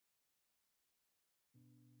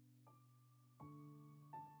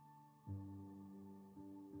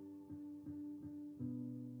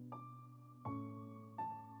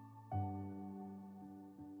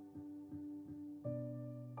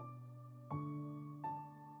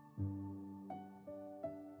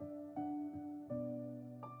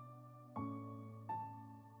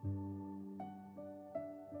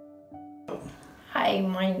Hi,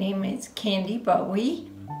 my name is Candy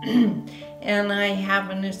Bowie, and I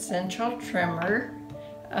have an essential tremor,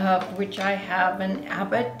 which I have an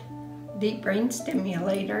Abbott deep brain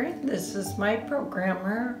stimulator. This is my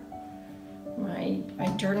programmer. I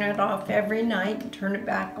turn it off every night and turn it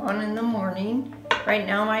back on in the morning. Right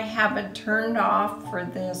now I have it turned off for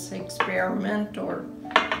this experiment or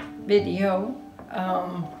video.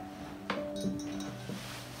 I'm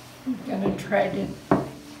gonna try to,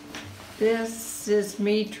 this is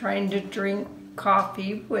me trying to drink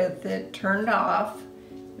coffee with it turned off.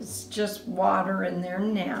 It's just water in there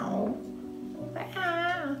now.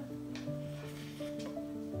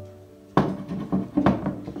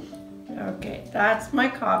 Okay, that's my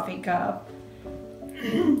coffee cup.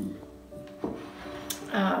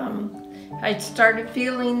 I started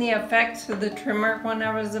feeling the effects of the tremor when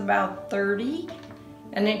I was about 30,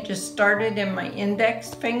 and it just started in my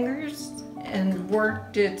index fingers and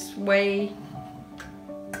worked its way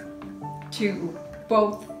to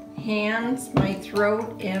both hands, my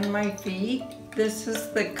throat, and my feet. This is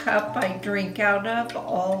the cup I drink out of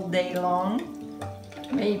all day long,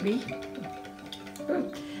 maybe.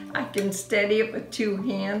 I can steady it with two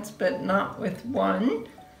hands, but not with one.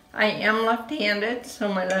 I am left-handed,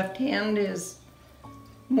 so my left hand is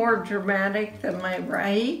more dramatic than my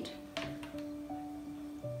right.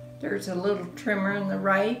 There's a little tremor in the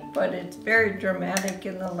right, but it's very dramatic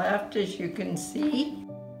in the left, as you can see.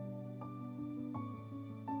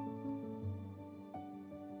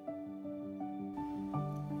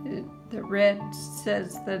 The red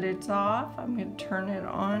says that it's off. I'm going to turn it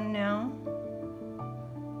on now.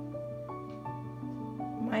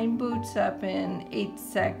 Mine boots up in 8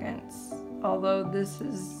 seconds, although this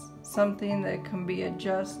is something that can be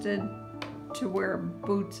adjusted to where it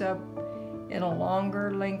boots up in a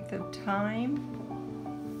longer length of time.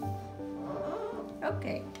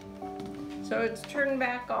 Okay, so it's turned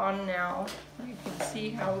back on now. You can see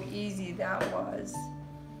how easy that was.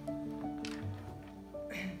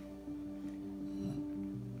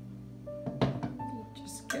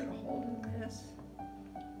 Just get a hold of this.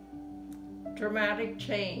 Dramatic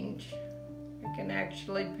change. I can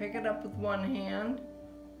actually pick it up with one hand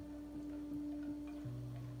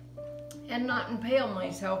and not impale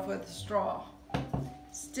myself with a straw.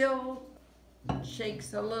 Still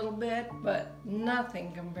shakes a little bit, but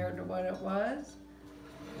nothing compared to what it was.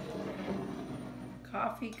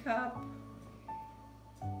 Coffee cup.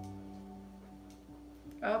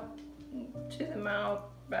 Up to the mouth,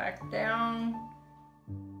 back down.